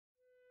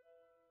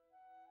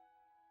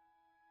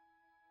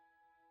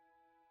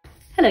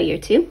Hello Year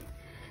 2.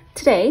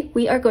 Today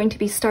we are going to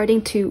be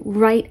starting to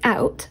write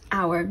out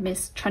our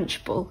Miss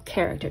Trunchbull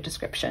character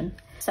description.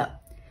 So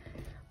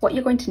what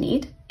you're going to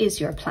need is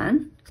your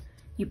plan.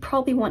 You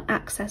probably want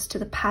access to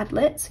the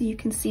Padlet so you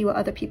can see what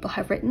other people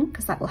have written,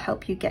 because that will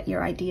help you get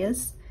your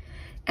ideas.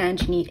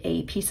 And you need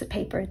a piece of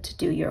paper to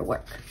do your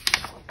work.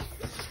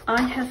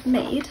 I have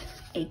made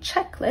a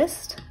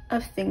checklist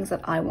of things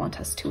that I want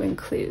us to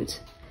include.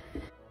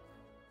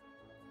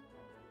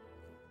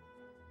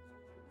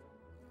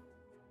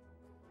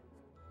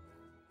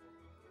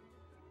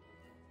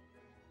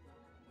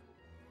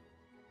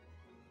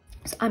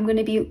 So I'm going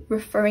to be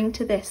referring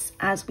to this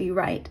as we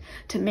write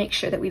to make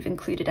sure that we've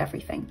included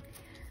everything.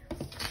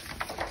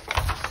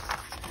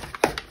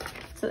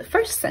 So the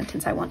first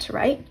sentence I want to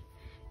write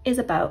is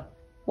about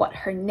what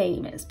her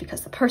name is,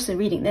 because the person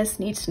reading this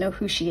needs to know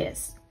who she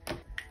is.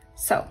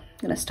 So I'm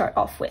going to start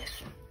off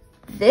with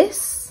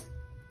this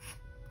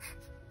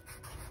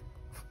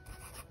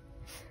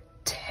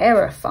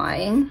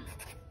terrifying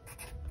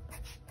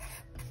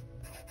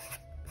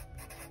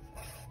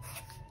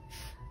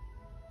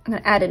I'm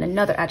going to add in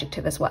another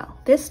adjective as well.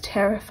 This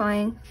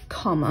terrifying,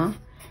 comma,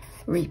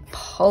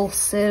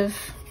 repulsive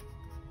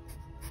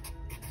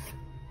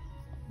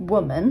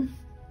woman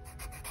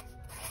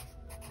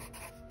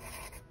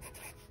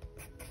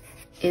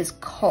is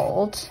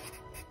called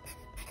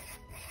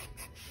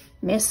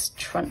Miss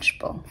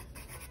Trunchbull.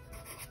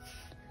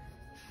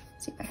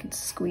 See if I can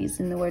squeeze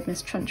in the word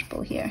Miss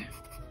Trunchbull here.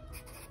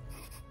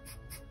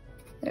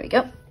 There we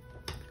go.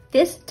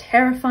 This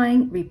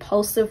terrifying,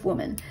 repulsive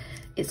woman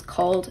is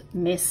called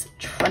Miss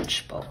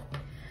Trunchbull.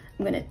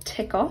 I'm going to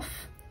tick off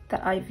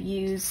that I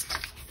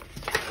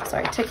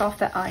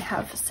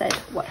have said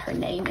what her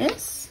name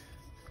is.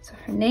 So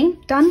her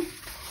name, done.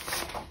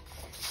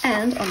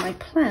 And on my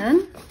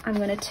plan, I'm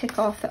going to tick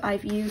off that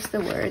I've used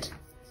the word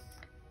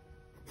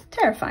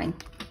terrifying.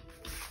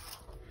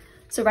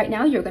 So right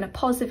now you're going to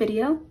pause the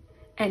video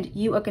and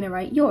you are going to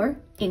write your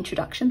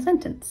introduction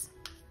sentence.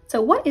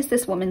 So what is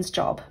this woman's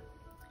job?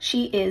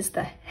 She is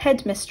the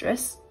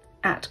headmistress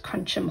at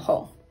Cruncham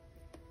Hall.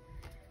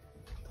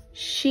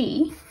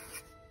 She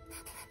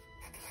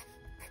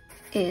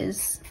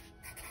is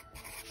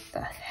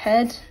the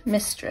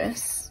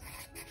headmistress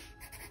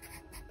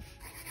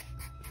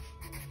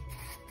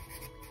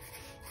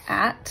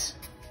at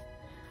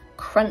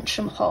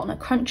Cruncham Hall. Now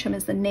Cruncham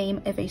is the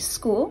name of a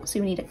school, so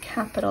you need a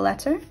capital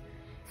letter.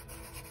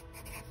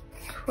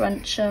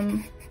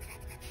 Cruncham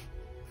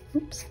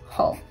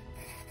Hall.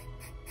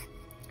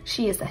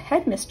 She is the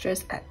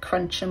headmistress at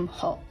Cruncham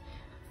Hall.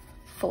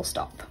 Full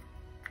stop.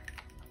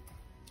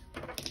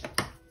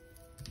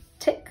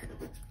 Tick,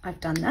 I've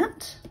done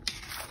that.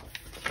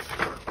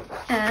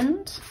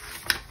 And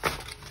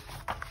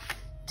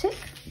tick,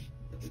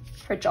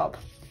 her job.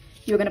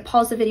 You're going to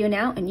pause the video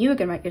now and you're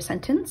going to write your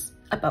sentence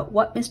about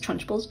what Miss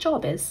Trunchbull's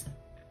job is.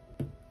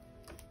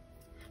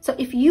 So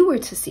if you were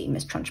to see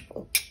Miss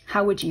Trunchbull,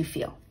 how would you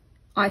feel?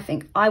 I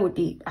think I would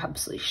be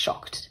absolutely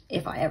shocked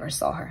if I ever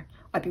saw her.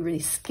 I'd be really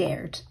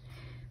scared.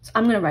 So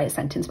I'm going to write a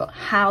sentence about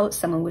how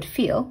someone would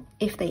feel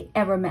if they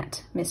ever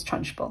met Miss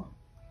Trunchbull.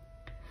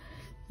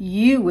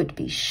 You would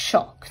be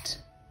shocked.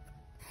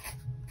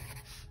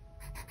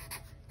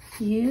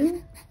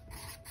 You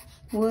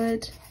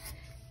would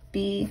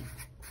be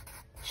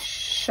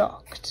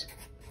shocked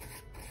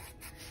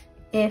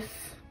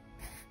if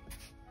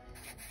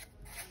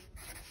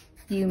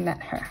you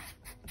met her.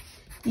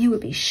 You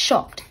would be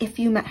shocked if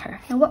you met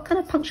her. Now, what kind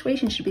of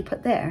punctuation should we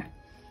put there?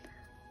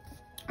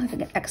 I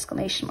think an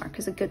exclamation mark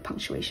is a good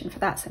punctuation for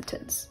that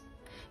sentence.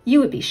 You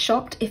would be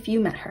shocked if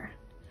you met her.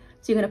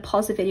 So you're going to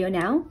pause the video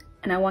now,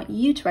 and I want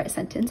you to write a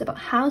sentence about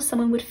how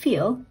someone would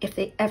feel if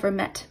they ever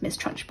met Miss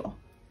Trunchbull.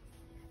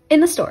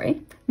 In the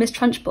story, Miss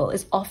Trunchbull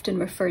is often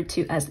referred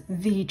to as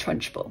the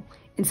Trunchbull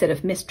instead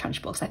of Miss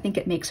Trunchbull, because I think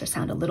it makes her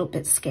sound a little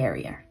bit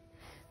scarier.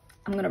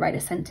 I'm going to write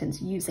a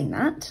sentence using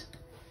that.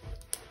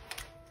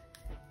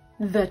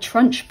 The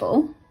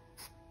Trunchbull,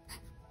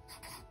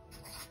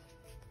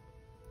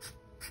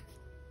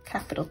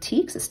 capital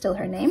T, because it's still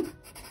her name.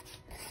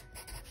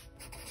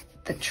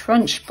 The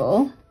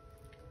Trunchbull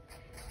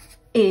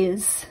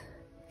is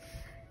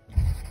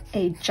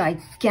a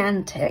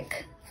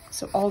gigantic,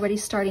 so already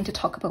starting to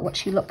talk about what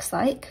she looks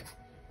like,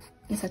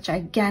 is a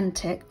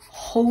gigantic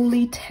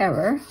holy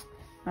terror.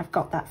 I've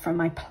got that from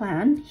my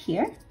plan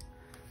here.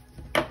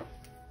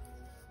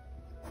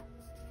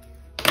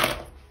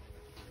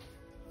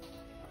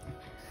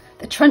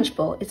 The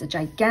Trunchbull is a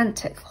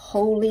gigantic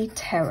holy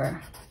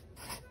terror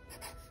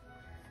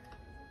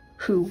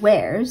who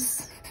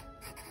wears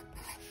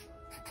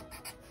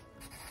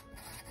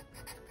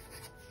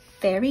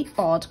very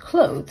odd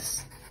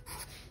clothes.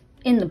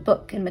 In the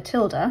book, in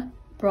Matilda,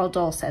 Roald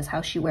Dahl says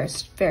how she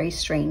wears very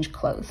strange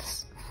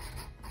clothes.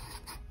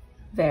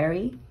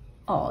 Very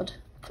odd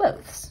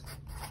clothes.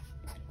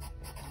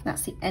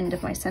 That's the end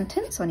of my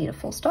sentence, so I need a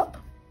full stop.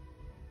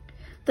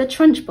 The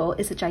Trunchbull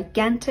is a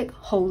gigantic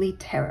holy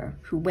terror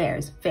who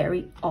wears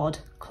very odd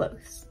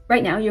clothes.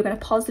 Right now, you're going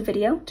to pause the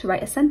video to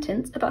write a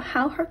sentence about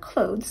how her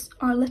clothes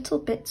are a little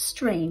bit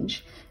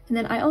strange. And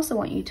then I also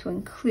want you to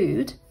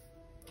include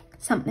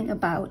something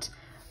about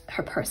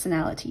her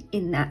personality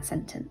in that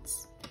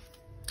sentence.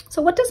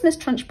 So what does Miss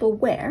Trunchbull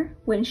wear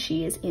when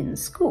she is in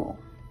school?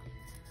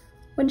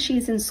 When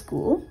she's in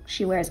school,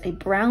 she wears a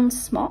brown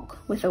smock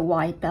with a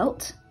wide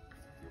belt,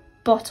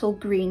 bottle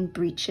green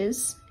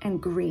breeches,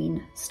 and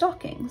green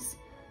stockings.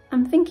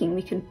 I'm thinking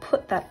we can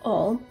put that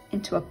all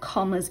into a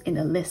commas in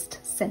a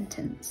list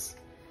sentence.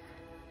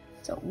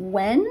 So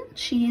when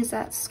she is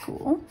at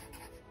school,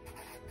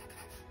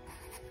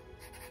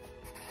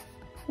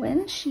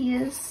 when she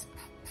is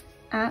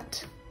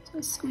at, so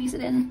squeeze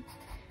it in,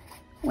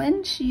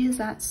 when she is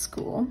at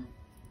school,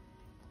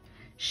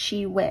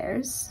 she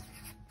wears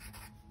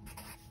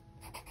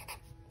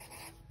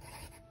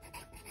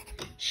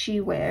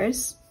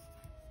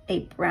a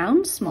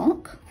brown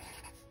smock,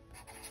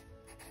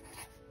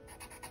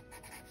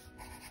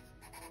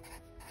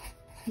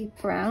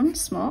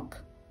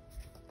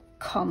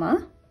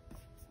 comma,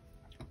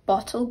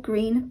 bottle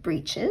green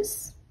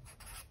breeches,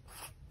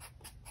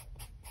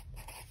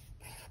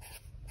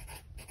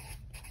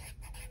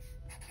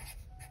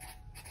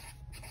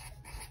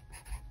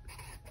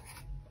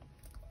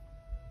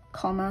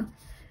 comma,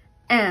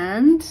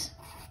 and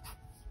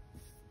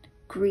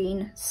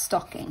green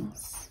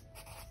stockings.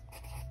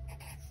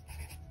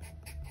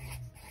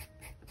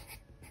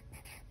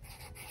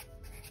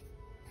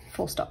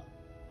 Full stop.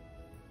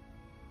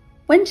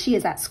 When she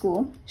is at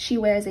school, she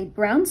wears a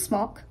brown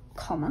smock,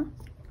 comma,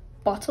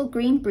 bottle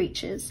green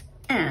breeches,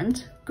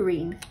 and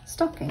green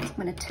stockings. I'm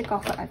going to tick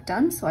off what I've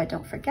done so I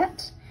don't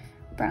forget.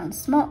 Brown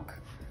smock,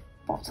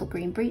 bottle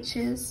green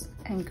breeches,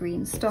 and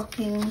green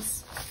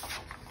stockings,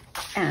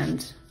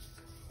 and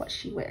what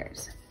she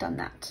wears. Done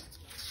that.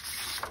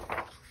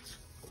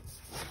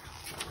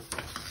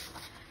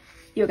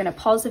 You're going to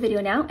pause the video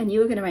now and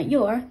you're going to write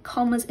your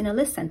commas in a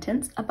list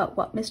sentence about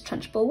what Miss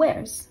Trunchbull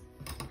wears.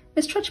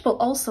 Miss Trunchbull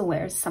also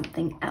wears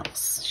something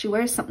else. She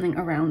wears something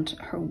around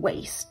her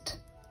waist.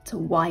 It's a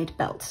wide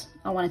belt.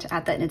 I wanted to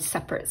add that in a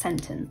separate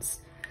sentence.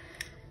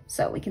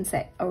 So we can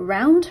say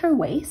around her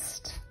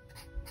waist,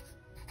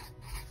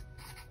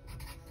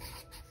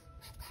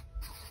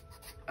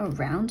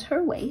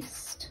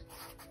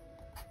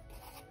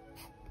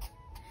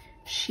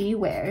 she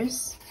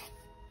wears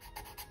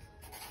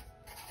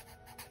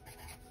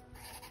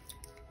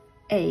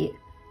a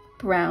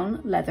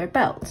brown leather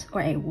belt or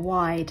a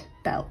wide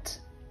belt.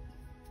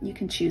 You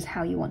can choose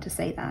how you want to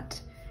say that.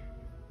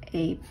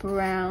 A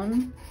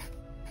brown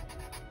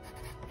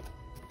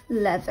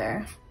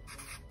leather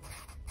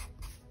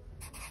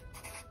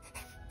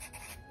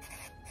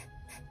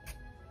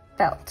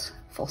belt,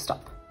 full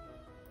stop.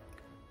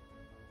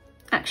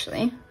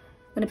 Actually, I'm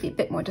going to be a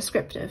bit more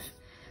descriptive.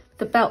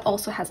 The belt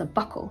also has a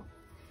buckle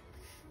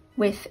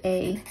with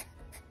a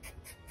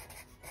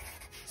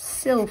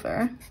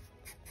silver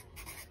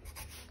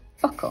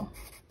buckle.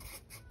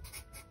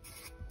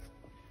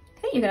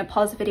 Okay, you're going to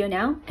pause the video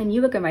now and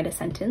you are going to write a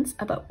sentence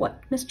about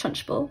what Miss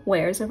Trunchbull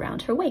wears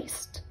around her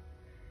waist.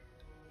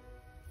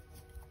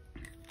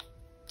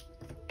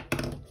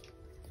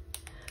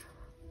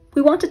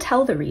 We want to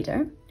tell the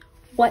reader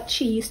what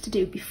she used to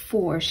do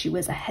before she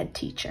was a head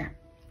teacher.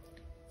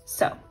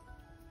 So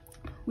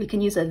we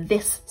can use a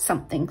this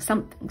something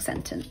something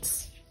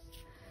sentence.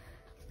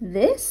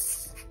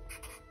 This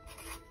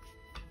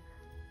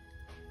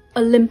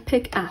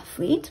Olympic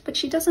athlete, but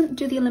she doesn't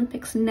do the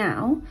Olympics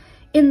now.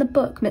 In the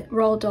book,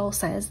 Roald Dahl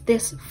says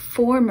this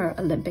former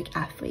Olympic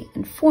athlete,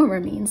 and former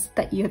means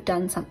that you have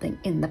done something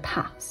in the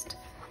past.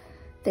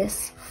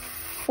 This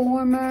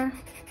former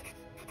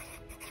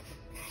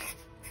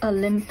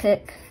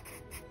Olympic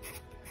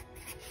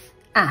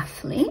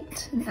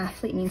athlete, an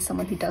athlete means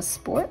someone who does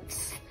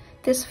sports.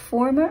 This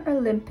former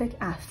Olympic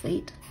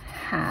athlete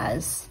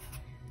has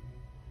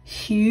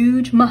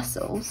huge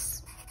muscles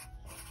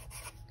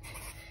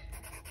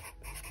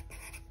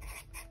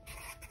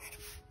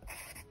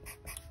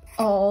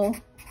all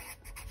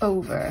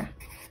over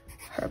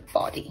her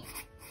body.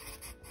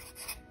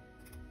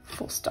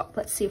 Full stop.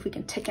 Let's see if we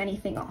can tick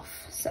anything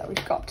off. So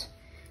we've got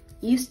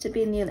used to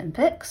be in the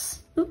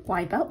Olympics. Ooh,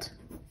 wide belt.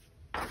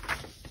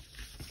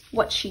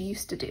 What she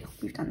used to do.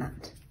 We've done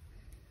that.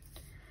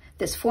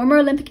 This former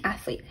Olympic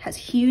athlete has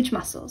huge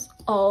muscles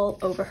all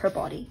over her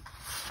body.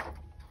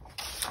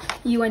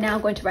 You are now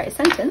going to write a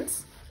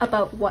sentence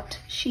about what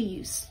she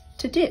used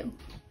to do.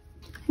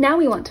 Now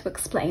we want to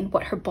explain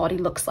what her body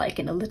looks like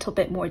in a little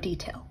bit more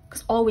detail,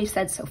 because all we've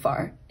said so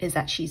far is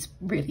that she's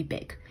really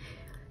big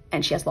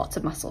and she has lots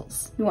of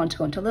muscles. We want to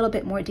go into a little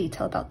bit more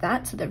detail about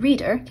that so the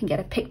reader can get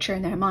a picture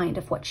in their mind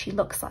of what she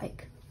looks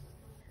like.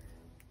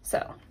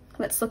 So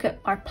let's look at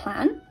our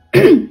plan.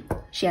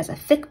 She has a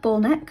thick bull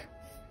neck,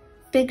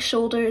 big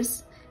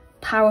shoulders,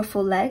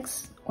 powerful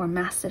legs or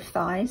massive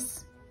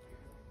thighs,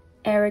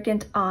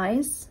 arrogant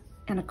eyes,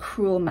 and a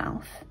cruel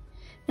mouth.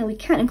 Now we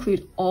can't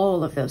include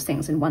all of those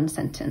things in one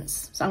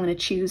sentence, so I'm going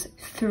to choose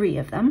 3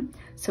 of them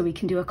so we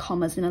can do a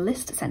commas in a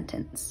list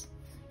sentence.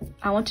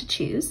 I want to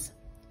choose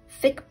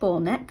thick bull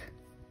neck,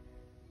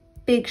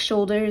 big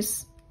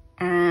shoulders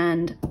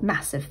and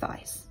massive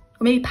thighs.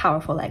 Or maybe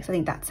powerful legs. I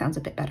think that sounds a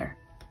bit better.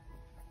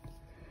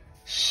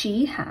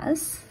 She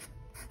has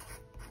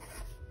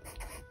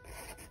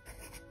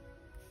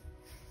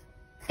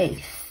a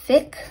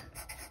thick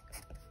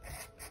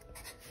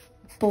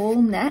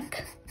bull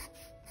neck.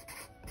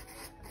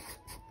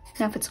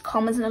 Now if it's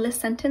commas in a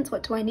list sentence,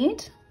 what do I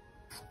need?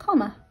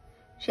 Comma.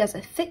 She has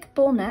a thick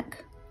bull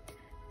neck,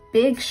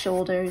 big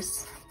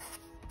shoulders,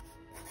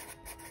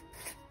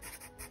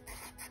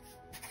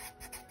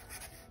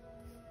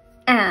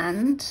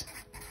 and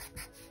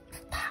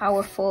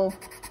powerful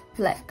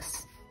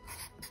legs.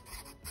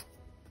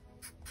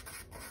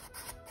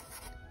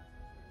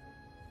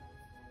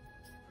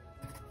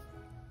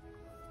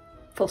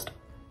 Full stop.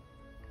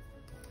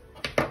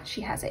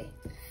 She has a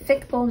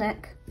thick bull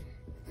neck,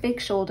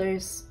 big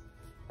shoulders,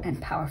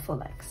 and powerful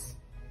legs.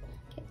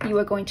 Okay. You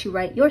are going to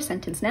write your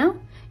sentence now,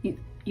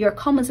 your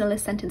commas in a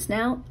list sentence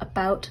now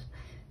about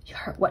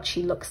what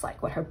she looks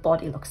like, what her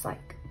body looks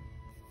like.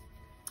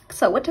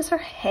 So what does her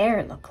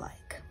hair look like?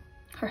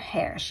 Her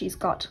hair, she's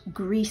got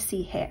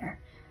greasy hair.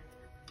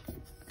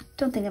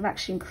 Don't think I've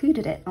actually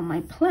included it on my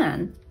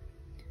plan.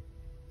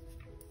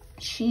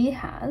 She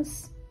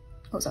has,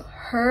 so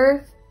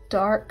her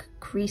dark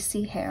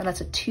greasy hair,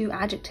 that's a 2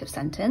 adjective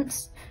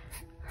sentence.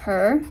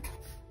 Her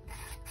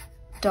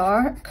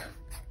dark,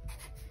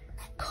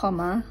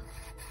 comma,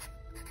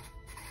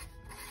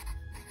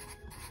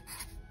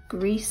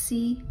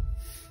 greasy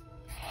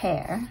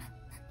hair.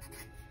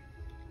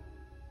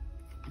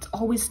 It's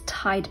always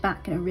tied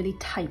back in a really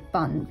tight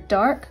bun.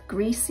 Dark,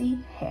 greasy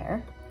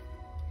hair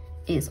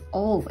is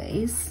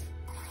always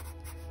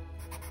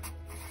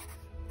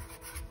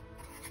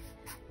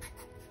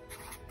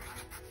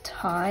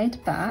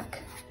tied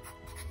back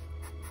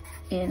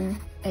in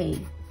a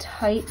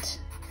tight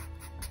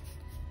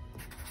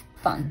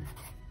bun.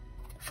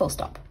 Full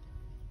stop.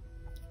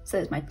 So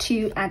there's my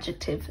 2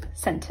 adjective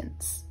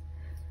sentence.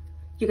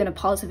 You're going to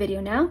pause the video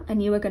now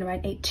and you are going to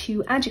write a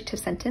 2 adjective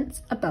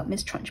sentence about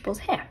Miss Trunchbull's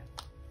hair.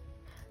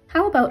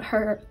 How about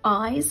her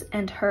eyes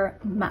and her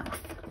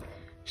mouth?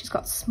 She's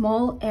got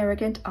small,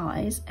 arrogant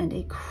eyes and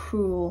a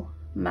cruel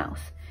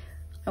mouth.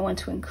 I want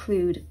to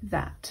include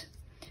that.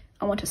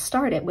 I want to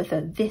start it with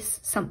a this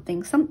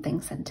something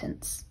something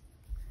sentence.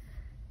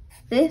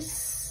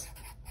 This,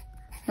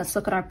 let's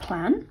look at our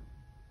plan.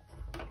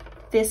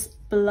 This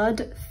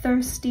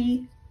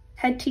bloodthirsty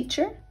head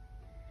teacher,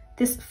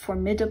 this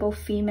formidable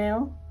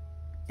female,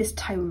 this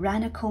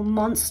tyrannical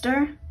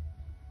monster.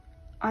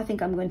 I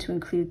think I'm going to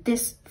include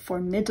this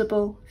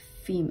formidable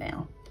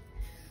female.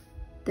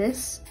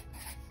 This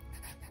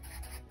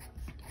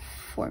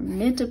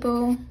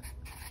formidable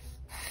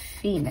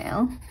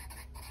female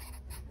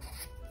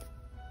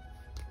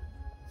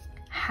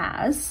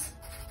has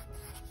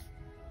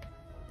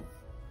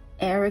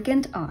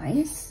arrogant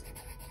eyes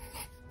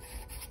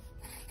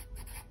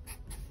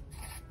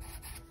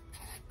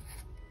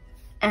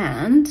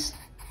and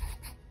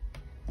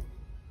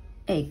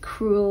a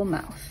cruel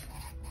mouth.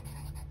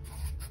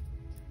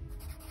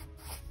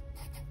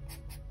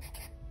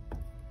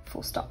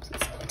 Full stop. So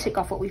let's tick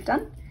off what we've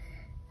done.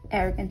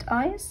 Arrogant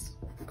eyes,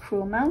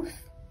 cruel mouth,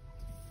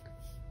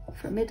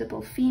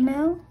 formidable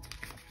female,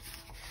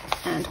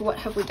 and what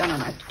have we done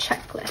on our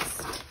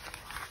checklist?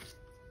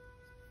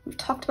 We've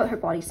talked about her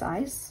body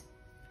size.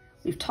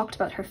 We've talked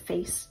about her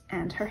face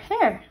and her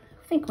hair.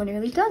 I think we're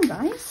nearly done,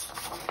 guys.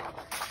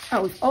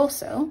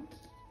 Oh,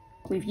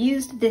 we've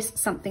used this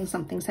something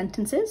something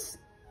sentences.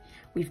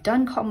 We've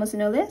done commas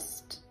in a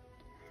list.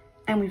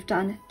 And we've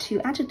done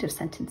 2 adjective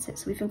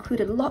sentences. We've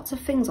included lots of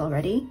things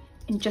already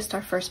in just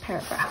our first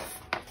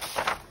paragraph.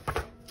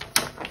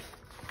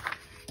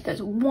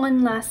 There's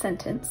one last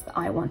sentence that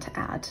I want to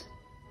add.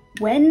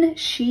 When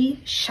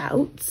she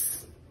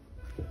shouts,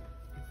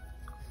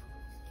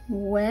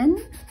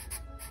 when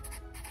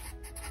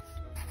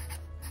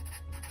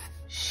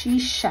she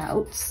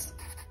shouts,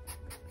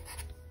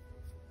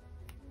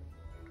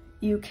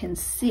 you can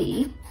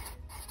see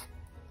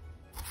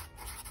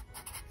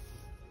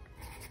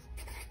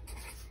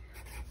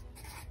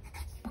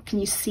what can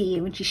you see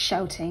when she's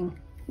shouting?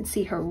 You can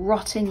see her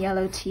rotten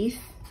yellow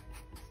teeth.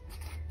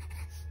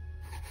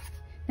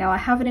 Now I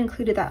haven't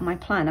included that in my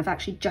plan, I've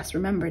actually just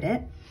remembered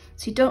it.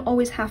 So you don't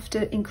always have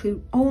to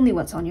include only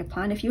what's on your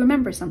plan. If you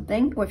remember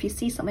something, or if you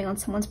see something on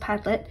someone's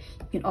Padlet,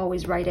 you can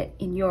always write it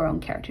in your own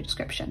character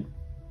description.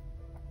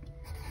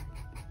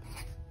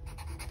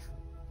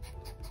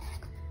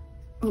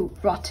 Ooh,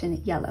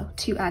 rotten yellow,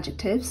 2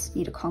 adjectives,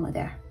 need a comma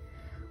there.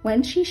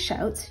 When she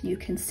shouts, you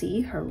can see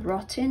her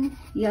rotten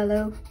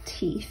yellow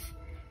teeth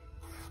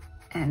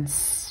and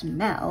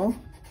smell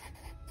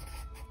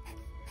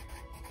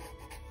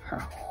her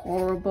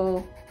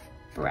horrible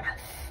breath.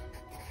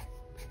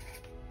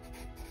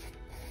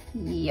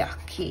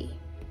 Yucky.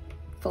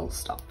 Full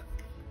stop.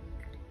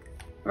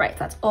 Right,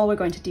 that's all we're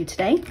going to do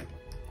today.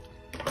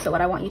 So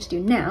what I want you to do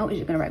now is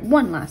you're going to write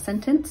one last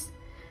sentence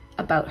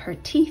about her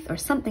teeth or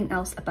something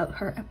else about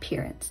her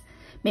appearance.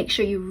 Make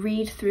sure you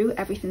read through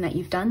everything that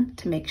you've done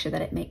to make sure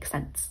that it makes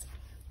sense.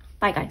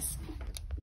 Bye, guys.